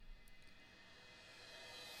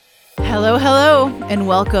Hello, hello, and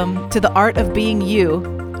welcome to The Art of Being You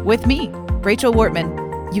with me, Rachel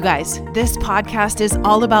Wortman. You guys, this podcast is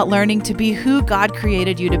all about learning to be who God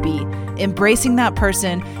created you to be, embracing that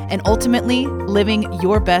person, and ultimately living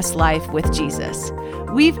your best life with Jesus.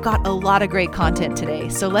 We've got a lot of great content today,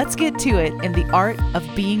 so let's get to it in The Art of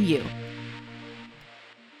Being You.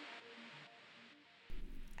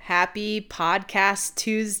 Happy Podcast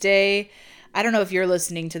Tuesday. I don't know if you're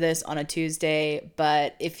listening to this on a Tuesday,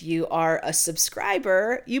 but if you are a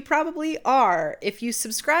subscriber, you probably are. If you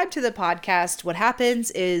subscribe to the podcast, what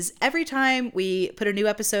happens is every time we put a new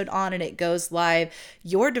episode on and it goes live,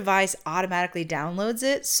 your device automatically downloads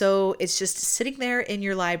it. So it's just sitting there in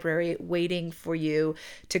your library waiting for you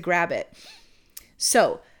to grab it.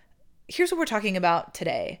 So here's what we're talking about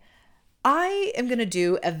today. I am going to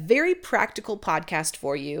do a very practical podcast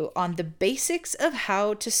for you on the basics of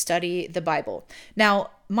how to study the Bible.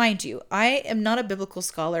 Now, mind you, I am not a biblical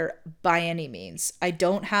scholar by any means. I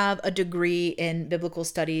don't have a degree in biblical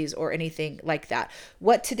studies or anything like that.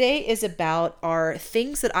 What today is about are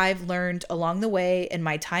things that I've learned along the way in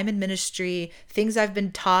my time in ministry, things I've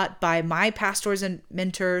been taught by my pastors and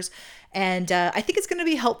mentors, and I think it's going to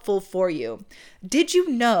be helpful for you. Did you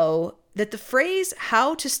know that the phrase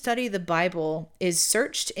how to study the Bible is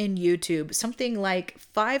searched in YouTube something like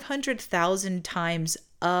 500,000 times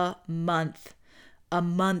a month? A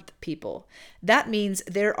month, people. That means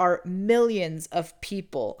there are millions of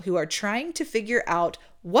people who are trying to figure out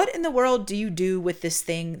what in the world do you do with this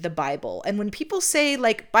thing, the Bible? And when people say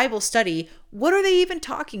like Bible study, what are they even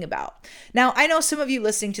talking about? Now, I know some of you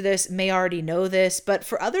listening to this may already know this, but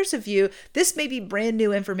for others of you, this may be brand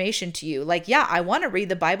new information to you. Like, yeah, I want to read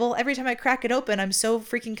the Bible. Every time I crack it open, I'm so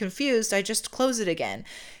freaking confused. I just close it again.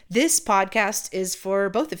 This podcast is for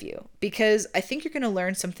both of you because I think you're going to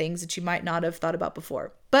learn some things that you might not have thought about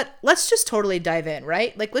before. But let's just totally dive in,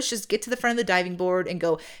 right? Like, let's just get to the front of the diving board and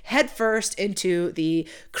go head first into the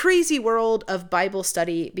crazy world of Bible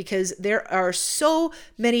study because there are so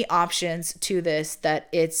many options to this that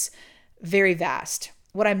it's very vast.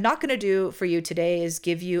 What I'm not going to do for you today is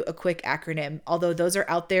give you a quick acronym, although those are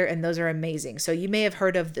out there and those are amazing. So you may have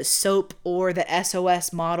heard of the SOAP or the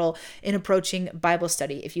SOS model in approaching Bible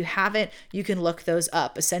study. If you haven't, you can look those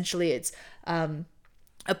up. Essentially, it's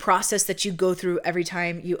a process that you go through every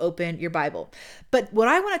time you open your Bible. But what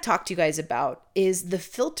I want to talk to you guys about is the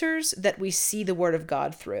filters that we see the Word of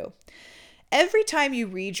God through. Every time you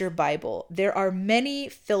read your Bible, there are many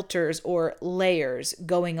filters or layers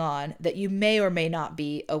going on that you may or may not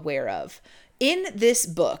be aware of. In this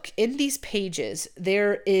book, in these pages,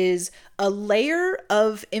 there is a layer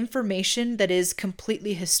of information that is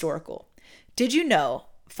completely historical. Did you know,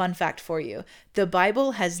 fun fact for you, the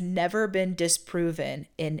Bible has never been disproven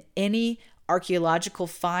in any archaeological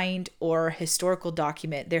find or historical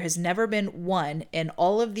document. There has never been one in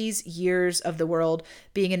all of these years of the world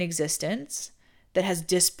being in existence that has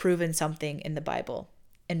disproven something in the Bible.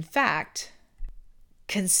 In fact,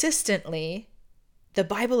 consistently, the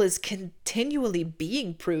Bible is continually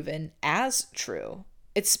being proven as true.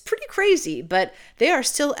 It's pretty crazy, but they are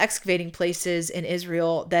still excavating places in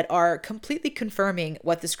Israel that are completely confirming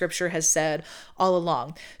what the scripture has said all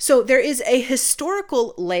along. So there is a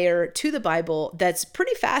historical layer to the Bible that's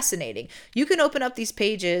pretty fascinating. You can open up these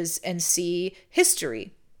pages and see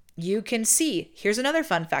history. You can see, here's another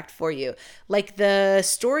fun fact for you, like the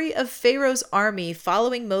story of Pharaoh's army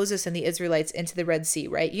following Moses and the Israelites into the Red Sea,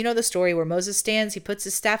 right? You know the story where Moses stands, he puts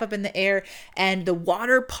his staff up in the air and the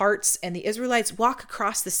water parts and the Israelites walk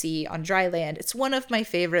across the sea on dry land. It's one of my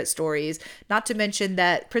favorite stories, not to mention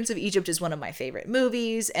that Prince of Egypt is one of my favorite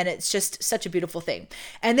movies and it's just such a beautiful thing.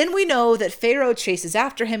 And then we know that Pharaoh chases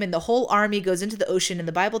after him and the whole army goes into the ocean and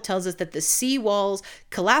the Bible tells us that the sea walls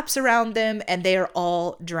collapse around them and they are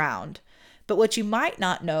all drowned. But what you might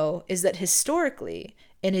not know is that historically,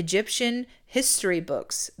 in Egyptian history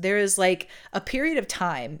books, there is like a period of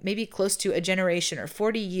time, maybe close to a generation or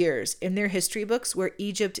 40 years in their history books where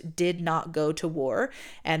Egypt did not go to war.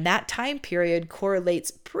 And that time period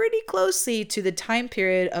correlates pretty closely to the time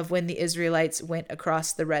period of when the Israelites went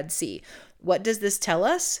across the Red Sea. What does this tell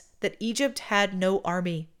us? That Egypt had no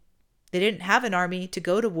army. They didn't have an army to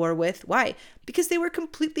go to war with. Why? Because they were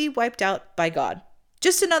completely wiped out by God.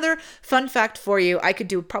 Just another fun fact for you. I could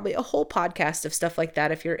do probably a whole podcast of stuff like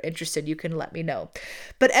that. If you're interested, you can let me know.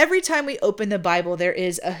 But every time we open the Bible, there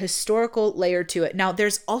is a historical layer to it. Now,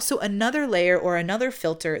 there's also another layer or another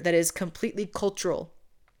filter that is completely cultural.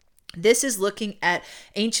 This is looking at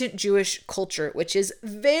ancient Jewish culture, which is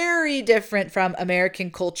very different from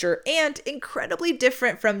American culture and incredibly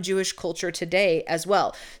different from Jewish culture today as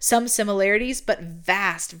well. Some similarities, but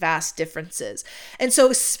vast, vast differences. And so,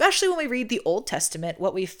 especially when we read the Old Testament,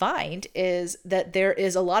 what we find is that there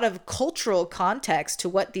is a lot of cultural context to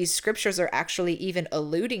what these scriptures are actually even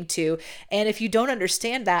alluding to. And if you don't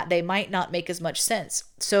understand that, they might not make as much sense.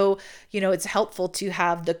 So, it's helpful to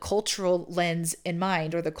have the cultural lens in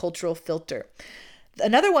mind, or the cultural filter.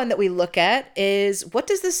 Another one that we look at is, what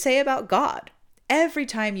does this say about God? Every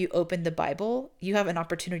time you open the Bible, you have an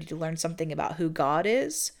opportunity to learn something about who God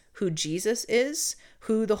is, who Jesus is,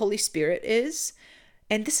 who the Holy Spirit is.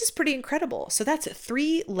 And this is pretty incredible. So that's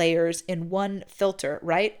 3 layers in one filter,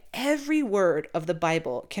 right? Every word of the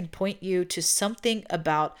Bible can point you to something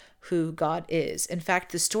about who God is. In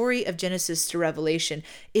fact, the story of Genesis to Revelation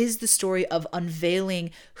is the story of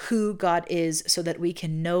unveiling who God is so that we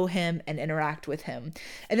can know him and interact with him.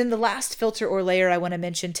 And then the last filter or layer I want to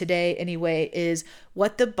mention today anyway is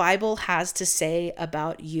what the Bible has to say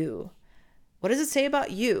about you. What does it say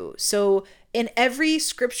about you? So in every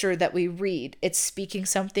scripture that we read, it's speaking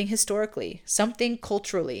something historically, something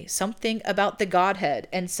culturally, something about the Godhead,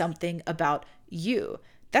 and something about you.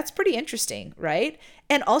 That's pretty interesting, right?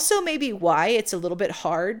 And also maybe why it's a little bit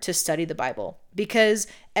hard to study the Bible, because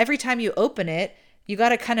every time you open it, you got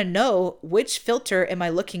to kind of know, which filter am I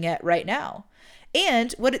looking at right now?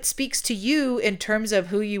 And what it speaks to you in terms of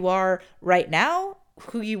who you are right now,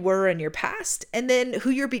 who you were in your past, and then who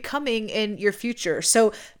you're becoming in your future.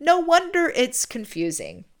 So no wonder it's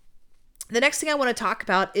confusing. The next thing I want to talk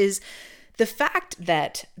about is the fact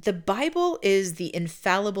that the Bible is the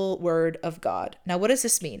infallible word of God. Now, what does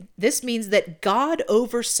this mean? This means that God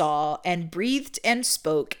oversaw and breathed and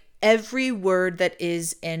spoke every word that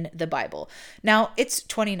is in the Bible. Now, it's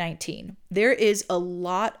 2019. There is a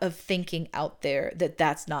lot of thinking out there that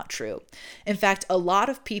that's not true. In fact, a lot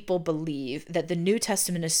of people believe that the New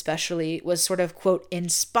Testament especially was sort of, quote,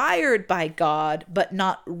 inspired by God, but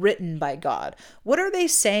not written by God. What are they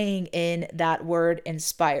saying in that word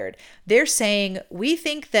inspired? They're saying, we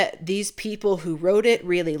think that these people who wrote it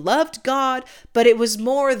really loved God, but it was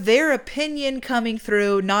more their opinion coming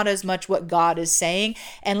through, not as much what God is saying.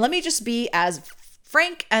 And let me just be as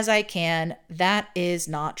frank as I can, that is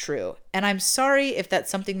not true. And I'm sorry if that's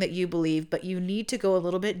something that you believe, but you need to go a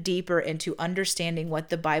little bit deeper into understanding what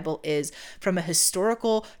the Bible is from a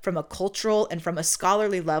historical, from a cultural, and from a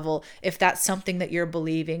scholarly level, if that's something that you're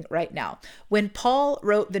believing right now. When Paul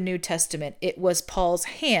wrote the New Testament, it was Paul's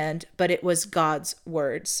hand, but it was God's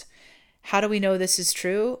words. How do we know this is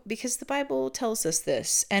true? Because the Bible tells us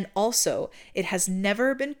this. And also, it has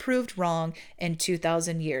never been proved wrong in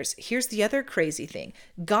 2,000 years. Here's the other crazy thing.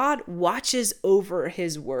 God watches over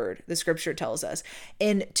his word, the scripture tells us.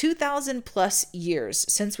 In 2,000 plus years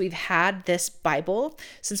since we've had this Bible,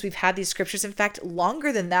 since we've had these scriptures, in fact,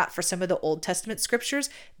 longer than that for some of the Old Testament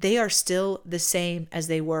scriptures, they are still the same as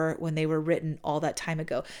they were when they were written all that time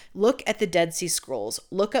ago. Look at the Dead Sea Scrolls.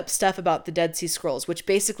 Look up stuff about the Dead Sea Scrolls, which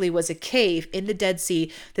basically was a cave in the Dead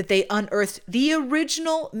Sea that they unearthed the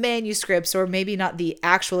original manuscripts, or maybe not the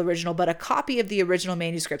actual original, but a copy of the original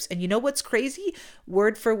manuscripts. And you know what's crazy?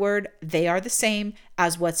 Word for word, they are the same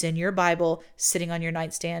as what's in your Bible sitting on your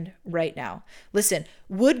nightstand right now. Listen,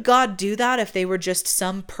 would God do that if they were just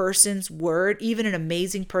some person's word, even an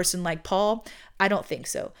amazing person like Paul? I don't think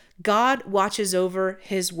so. God watches over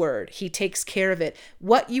his word. He takes care of it.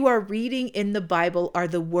 What you are reading in the Bible are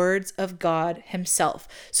the words of God himself.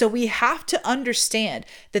 So we have to understand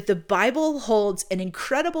that the Bible holds an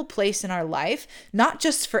incredible place in our life, not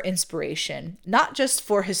just for inspiration, not just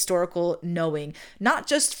for historical knowing, not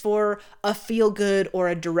just for a feel-good or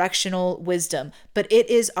a directional wisdom, but it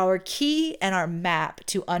is our key and our map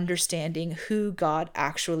to understanding who God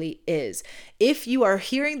actually is. If you are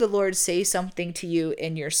hearing the Lord say something to you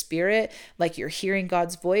in your spirit, like you're hearing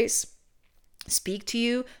God's voice speak to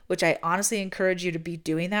you, which I honestly encourage you to be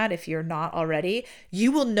doing that if you're not already,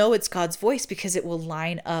 you will know it's God's voice because it will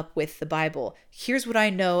line up with the Bible. Here's what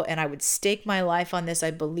I know, and I would stake my life on this.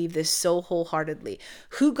 I believe this so wholeheartedly.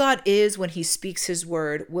 Who God is when he speaks his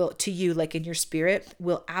word will to you, like in your spirit,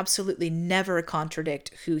 will absolutely never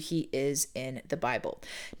contradict who he is in the Bible.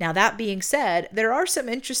 Now, that being said, there are some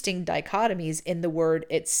interesting dichotomies in the word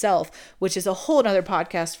itself, which is a whole nother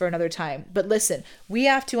podcast for another time. But listen, we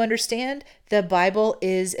have to understand the Bible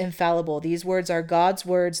is infallible. These words are God's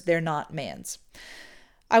words. They're not man's.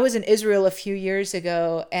 I was in Israel a few years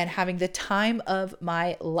ago and having the time of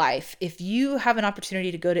my life. If you have an opportunity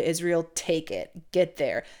to go to Israel, take it. Get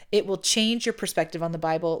there. It will change your perspective on the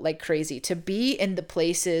Bible like crazy. To be in the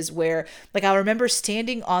places where, like, I remember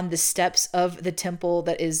standing on the steps of the temple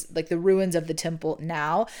that is like the ruins of the temple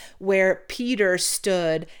now, where Peter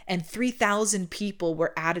stood and 3,000 people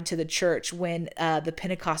were added to the church when the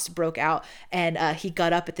Pentecost broke out, and he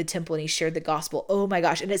got up at the temple and he shared the gospel. Oh my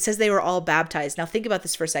gosh. And it says they were all baptized. Now think about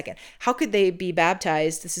this for a second. How could they be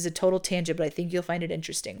baptized? This is a total tangent, but I think you'll find it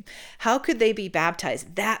interesting. How could they be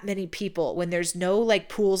baptized, that many people, when there's no like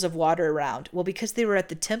pools of water around? Well, because they were at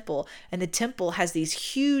the temple, and the temple has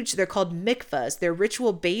these huge, they're called mikvahs. They're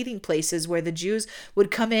ritual bathing places where the Jews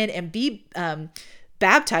would come in and be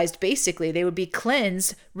baptized. Basically, they would be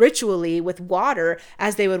cleansed ritually with water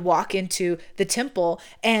as they would walk into the temple,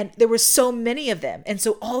 and there were so many of them, and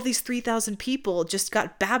so all these 3,000 people just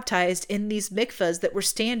got baptized in these mikvahs that were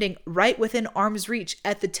standing right within arm's reach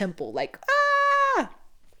at the temple. Like,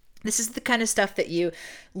 this is the kind of stuff that you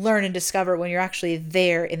learn and discover when you're actually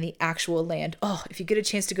there in the actual land. Oh, if you get a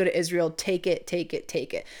chance to go to Israel, take it, take it,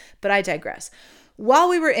 take it. But I digress. While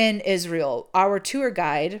we were in Israel, our tour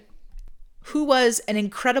guide, who was an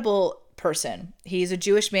incredible person. He's a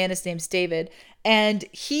Jewish man. His name's David. And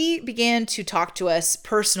he began to talk to us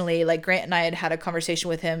personally. Like Grant and I had a conversation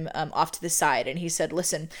with him off to the side. And he said,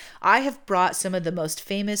 listen, I have brought some of the most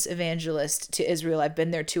famous evangelists to Israel. I've been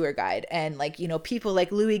their tour guide. And like, you know, people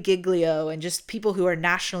like Louis Giglio and just people who are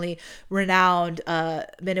nationally renowned men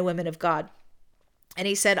and women of God. And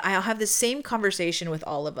he said, I'll have the same conversation with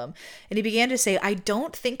all of them. And he began to say, I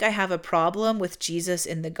don't think I have a problem with Jesus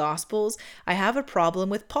in the Gospels. I have a problem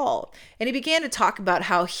with Paul. And he began to talk about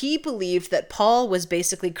how he believed that Paul was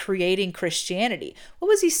basically creating Christianity. What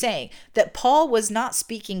was he saying? That Paul was not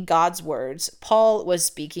speaking God's words. Paul was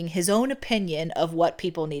speaking his own opinion of what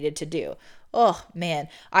people needed to do. Oh man,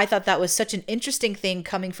 I thought that was such an interesting thing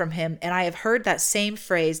coming from him. And I have heard that same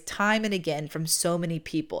phrase time and again from so many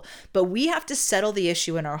people. But we have to settle the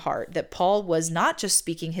issue in our heart that Paul was not just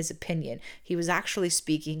speaking his opinion. He was actually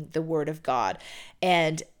speaking the word of God.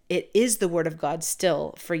 And it is the word of God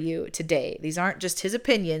still for you today. These aren't just his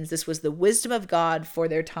opinions. This was the wisdom of God for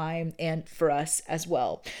their time and for us as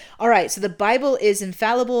well. All right, so the Bible is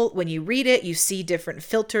infallible. When you read it, you see different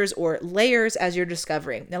filters or layers as you're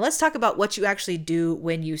discovering. Now let's talk about what you actually do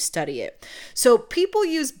when you study it. So people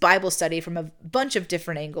use Bible study from a bunch of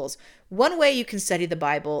different angles. One way you can study the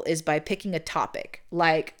Bible is by picking a topic.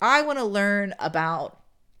 Like, I want to learn about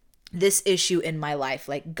this issue in my life,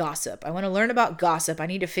 like gossip. I want to learn about gossip. I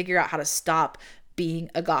need to figure out how to stop being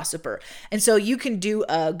a gossiper. And so you can do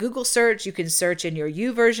a Google search. You can search in your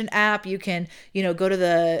YouVersion app. You can, go to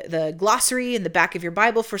the glossary in the back of your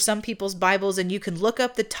Bible for some people's Bibles, and you can look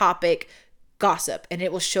up the topic gossip, and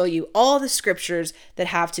it will show you all the scriptures that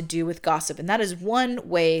have to do with gossip. And that is one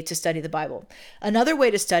way to study the Bible. Another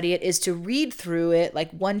way to study it is to read through it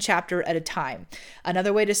like one chapter at a time.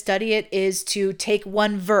 Another way to study it is to take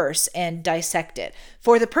one verse and dissect it.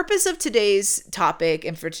 For the purpose of today's topic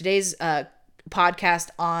and for today's podcast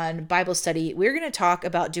on Bible study, we're going to talk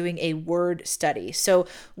about doing a word study. So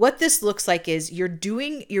what this looks like is you're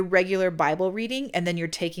doing your regular Bible reading and then you're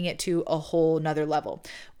taking it to a whole nother level.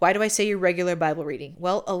 Why do I say your regular Bible reading?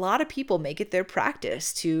 Well, a lot of people make it their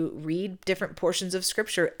practice to read different portions of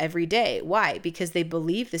scripture every day. Why? Because they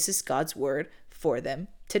believe this is God's word for them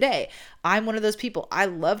today. I'm one of those people. I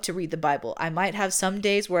love to read the Bible. I might have some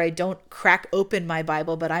days where I don't crack open my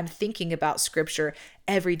Bible, but I'm thinking about scripture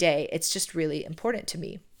every day. It's just really important to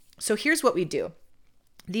me. So here's what we do.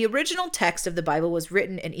 The original text of the Bible was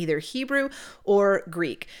written in either Hebrew or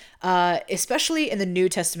Greek, especially in the New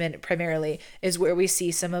Testament primarily is where we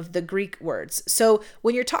see some of the Greek words. So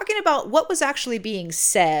when you're talking about what was actually being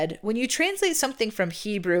said, when you translate something from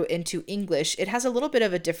Hebrew into English, it has a little bit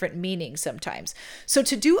of a different meaning sometimes. So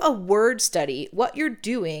to do a word study, what you're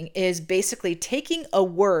doing is basically taking a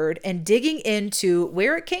word and digging into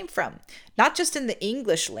where it came from. Not just in the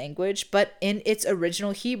English language, but in its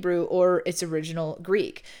original Hebrew or its original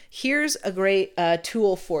Greek. Here's a great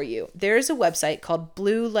tool for you. There's a website called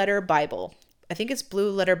Blue Letter Bible. I think it's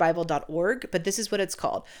blueletterbible.org, but this is what it's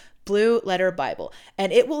called, Blue Letter Bible.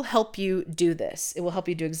 And it will help you do this. It will help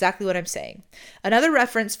you do exactly what I'm saying. Another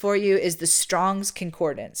reference for you is the Strong's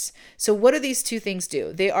Concordance. So what do these two things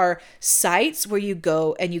do? They are sites where you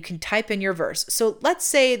go and you can type in your verse. So let's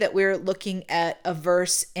say that we're looking at a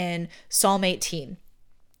verse in Psalm 18.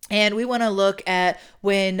 And we want to look at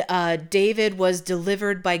when David was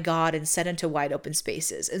delivered by God and set into wide open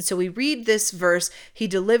spaces. And so we read this verse, he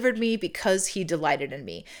delivered me because he delighted in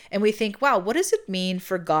me. And we think, wow, what does it mean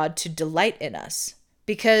for God to delight in us?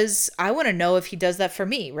 because I want to know if he does that for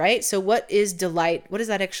me, right? So what is delight? What does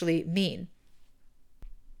that actually mean?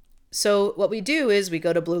 So what we do is we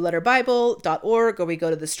go to blueletterbible.org, or we go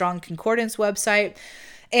to the Strong Concordance website,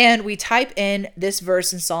 and we type in this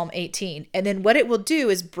verse in Psalm 18. And then what it will do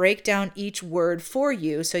is break down each word for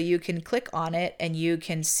you, so you can click on it and you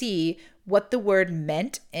can see what the word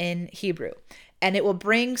meant in Hebrew. And it will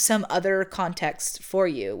bring some other context for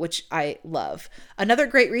you, which I love. Another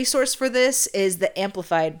great resource for this is the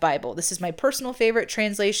Amplified Bible. This is my personal favorite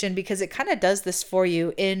translation because it kind of does this for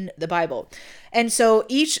you in the Bible. And so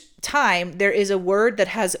each time there is a word that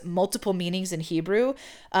has multiple meanings in Hebrew,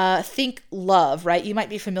 think love, right? You might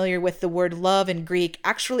be familiar with the word love in Greek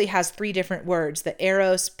actually has 3 different words, the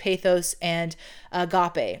eros, pathos, and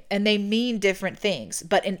agape, and they mean different things.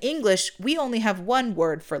 But in English, we only have one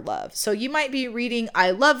word for love. So you might be reading,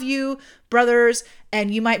 I love you, brothers,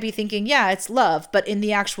 and you might be thinking, yeah, it's love. But in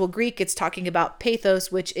the actual Greek, it's talking about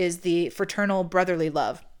pathos, which is the fraternal brotherly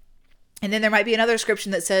love. And then there might be another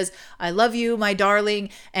description that says, I love you, my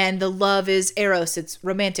darling, and the love is eros, it's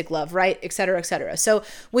romantic love, right? Et cetera, et cetera. So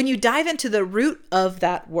when you dive into the root of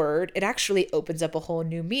that word, it actually opens up a whole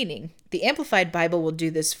new meaning. The Amplified Bible will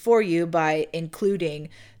do this for you by including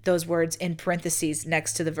those words in parentheses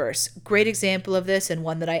next to the verse. Great example of this, and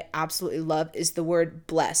one that I absolutely love, is the word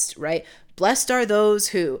blessed, right? Blessed are those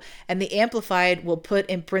who, and the Amplified will put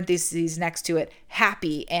in parentheses next to it,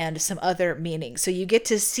 happy and some other meaning. So you get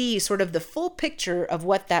to see sort of the full picture of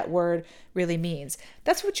what that word really means.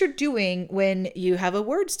 That's what you're doing when you have a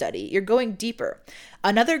word study. You're going deeper.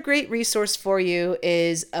 Another great resource for you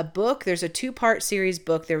is a book. There's a 2-part series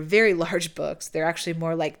book. They're very large books. They're actually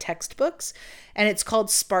more like textbooks, and it's called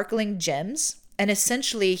Sparkling Gems. And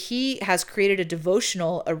essentially, he has created a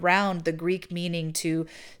devotional around the Greek meaning to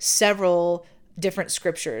several different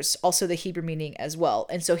scriptures, also the Hebrew meaning as well.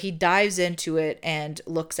 And so he dives into it and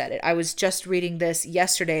looks at it. I was just reading this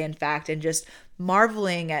yesterday, in fact, and just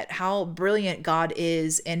marveling at how brilliant God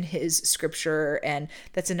is in his scripture. And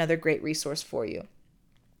that's another great resource for you.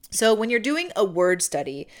 So when you're doing a word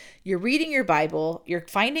study, you're reading your Bible, you're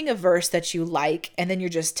finding a verse that you like, and then you're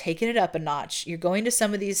just taking it up a notch. You're going to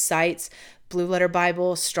some of these sites, Blue Letter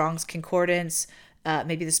Bible, Strong's Concordance,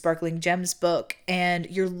 maybe the Sparkling Gems book, and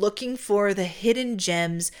you're looking for the hidden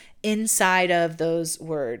gems inside of those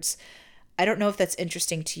words. I don't know if that's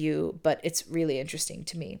interesting to you, but it's really interesting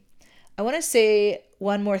to me. I want to say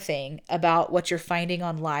one more thing about what you're finding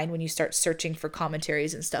online when you start searching for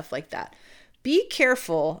commentaries and stuff like that. Be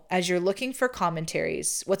careful as you're looking for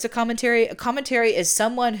commentaries. What's a commentary? A commentary is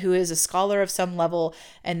someone who is a scholar of some level,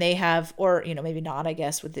 and they have, or maybe not, I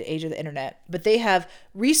guess, with the age of the internet, but they have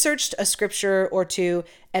researched a scripture or two,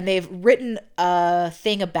 and they've written a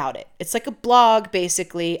thing about it. It's like a blog,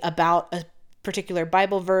 basically, about a particular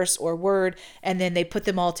Bible verse or word, and then they put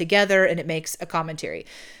them all together, and it makes a commentary.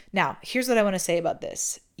 Now, here's what I want to say about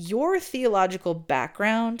this. Your theological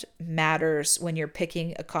background matters when you're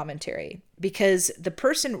picking a commentary, because the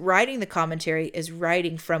person writing the commentary is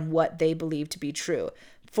writing from what they believe to be true.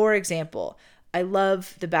 For example, I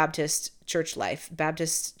love the Baptist church life.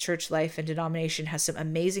 Baptist church life and denomination has some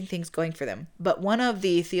amazing things going for them. But one of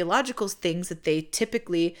the theological things that they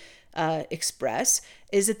typically express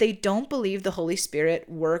is that they don't believe the Holy Spirit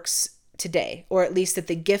works today, or at least that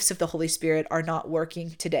the gifts of the Holy Spirit are not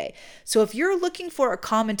working today. So if you're looking for a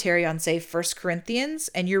commentary on, say, 1 Corinthians,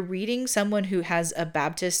 and you're reading someone who has a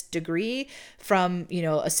Baptist degree from,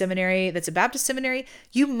 a seminary that's a Baptist seminary,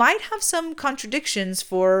 you might have some contradictions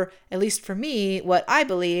for, at least for me, what I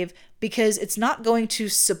believe, because it's not going to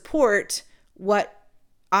support what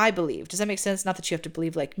I believe. Does that make sense? Not that you have to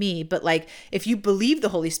believe like me, but like if you believe the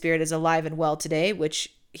Holy Spirit is alive and well today,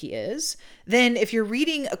 which he is, then if you're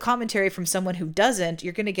reading a commentary from someone who doesn't,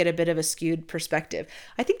 you're going to get a bit of a skewed perspective.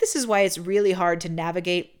 I think this is why it's really hard to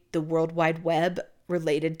navigate the World Wide Web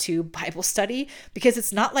related to Bible study, because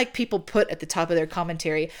it's not like people put at the top of their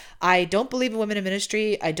commentary, I don't believe in women in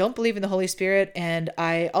ministry, I don't believe in the Holy Spirit, and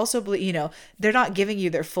I also believe, they're not giving you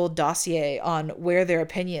their full dossier on where their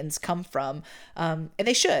opinions come from. And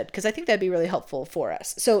they should, because I think that'd be really helpful for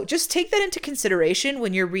us. So just take that into consideration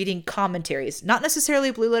when you're reading commentaries, not necessarily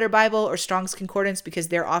Blue Letter Bible or Strong's Concordance, because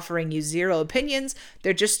they're offering you zero opinions.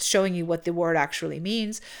 They're just showing you what the word actually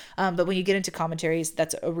means. But when you get into commentaries,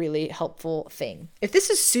 that's a really helpful thing. If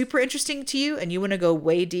this is super interesting to you and you want to go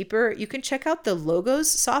way deeper, you can check out the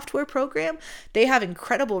Logos software program. They have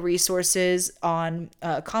incredible resources on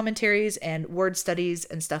commentaries and word studies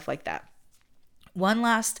and stuff like that. One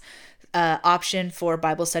last option for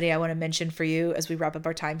Bible study I want to mention for you as we wrap up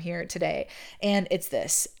our time here today, and it's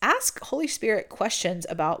this. Ask Holy Spirit questions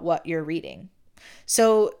about what you're reading.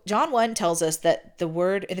 So John 1 tells us that the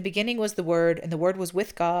Word, in the beginning was the Word, and the Word was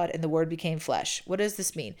with God, and the Word became flesh. What does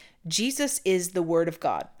this mean? Jesus is the Word of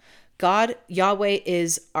God. God, Yahweh,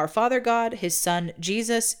 is our Father God. His Son,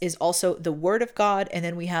 Jesus, is also the Word of God. And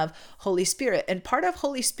then we have Holy Spirit. And part of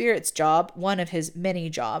Holy Spirit's job, one of his many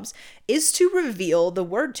jobs, is to reveal the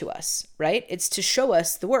Word to us, right? It's to show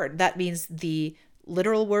us the Word. That means the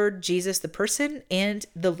literal word, Jesus, the person, and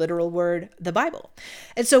the literal word, the Bible.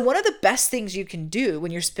 And so one of the best things you can do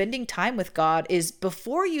when you're spending time with God is,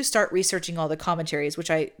 before you start researching all the commentaries,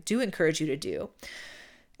 which I do encourage you to do,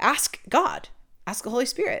 ask God, ask the Holy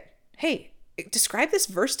Spirit, hey, describe this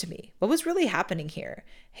verse to me. What was really happening here?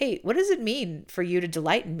 Hey, what does it mean for you to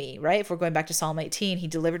delight in me, right? If we're going back to Psalm 18, he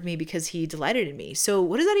delivered me because he delighted in me. So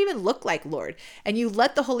what does that even look like, Lord? And you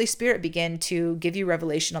let the Holy Spirit begin to give you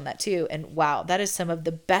revelation on that too. And wow, that is some of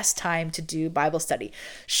the best time to do Bible study.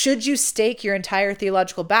 Should you stake your entire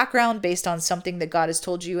theological background based on something that God has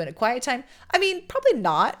told you in a quiet time? I mean, probably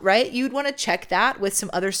not, right? You'd want to check that with some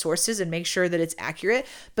other sources and make sure that it's accurate.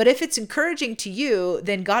 But if it's encouraging to you,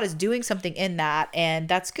 then God is doing something in that, and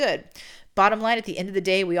that's good. Bottom line, at the end of the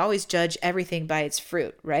day, we always judge everything by its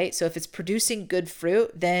fruit, right? So if it's producing good fruit,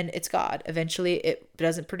 then it's God. Eventually, it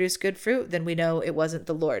doesn't produce good fruit, then we know it wasn't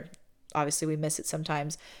the Lord. Obviously, we miss it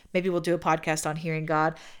sometimes. Maybe we'll do a podcast on hearing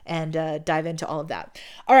God and dive into all of that.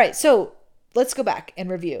 All right, so let's go back and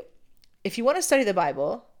review. If you want to study the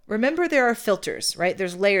Bible, remember there are filters, right?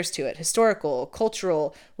 There's layers to it: historical,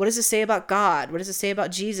 cultural. What does it say about God? What does it say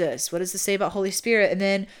about Jesus? What does it say about Holy Spirit? And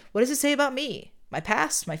then what does it say about me? My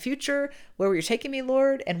past, my future, where you're taking me,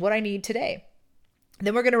 Lord, and what I need today.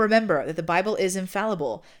 Then we're going to remember that the Bible is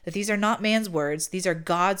infallible, that these are not man's words, these are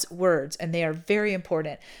God's words, and they are very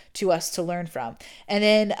important to us to learn from. And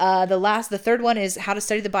then the third one is how to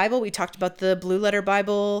study the Bible. We talked about the Blue Letter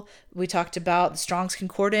Bible. We talked about the Strong's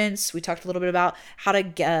Concordance. We talked a little bit about how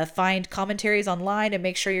to find commentaries online and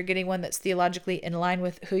make sure you're getting one that's theologically in line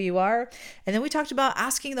with who you are. And then we talked about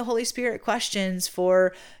asking the Holy Spirit questions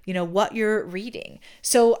for, what you're reading.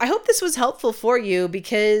 So I hope this was helpful for you,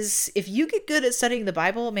 because if you get good at studying the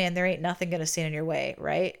Bible, man, there ain't nothing going to stand in your way,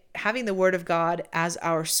 right? Having the Word of God as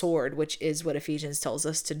our sword, which is what Ephesians tells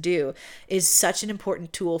us to do, is such an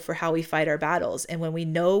important tool for how we fight our battles. And when we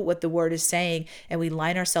know what the Word is saying and we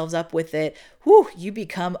line ourselves up with it, you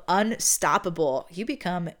become unstoppable. You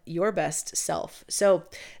become your best self. So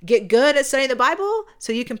get good at studying the Bible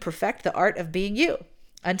so you can perfect the art of being you.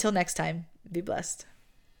 Until next time, be blessed.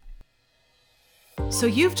 So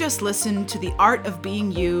you've just listened to The Art of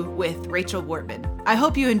Being You with Rachel Wortman. I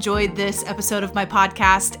hope you enjoyed this episode of my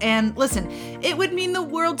podcast. And listen, it would mean the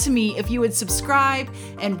world to me if you would subscribe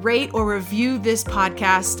and rate or review this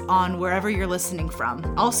podcast on wherever you're listening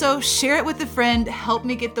from. Also, share it with a friend. Help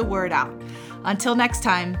me get the word out. Until next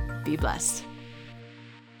time, be blessed.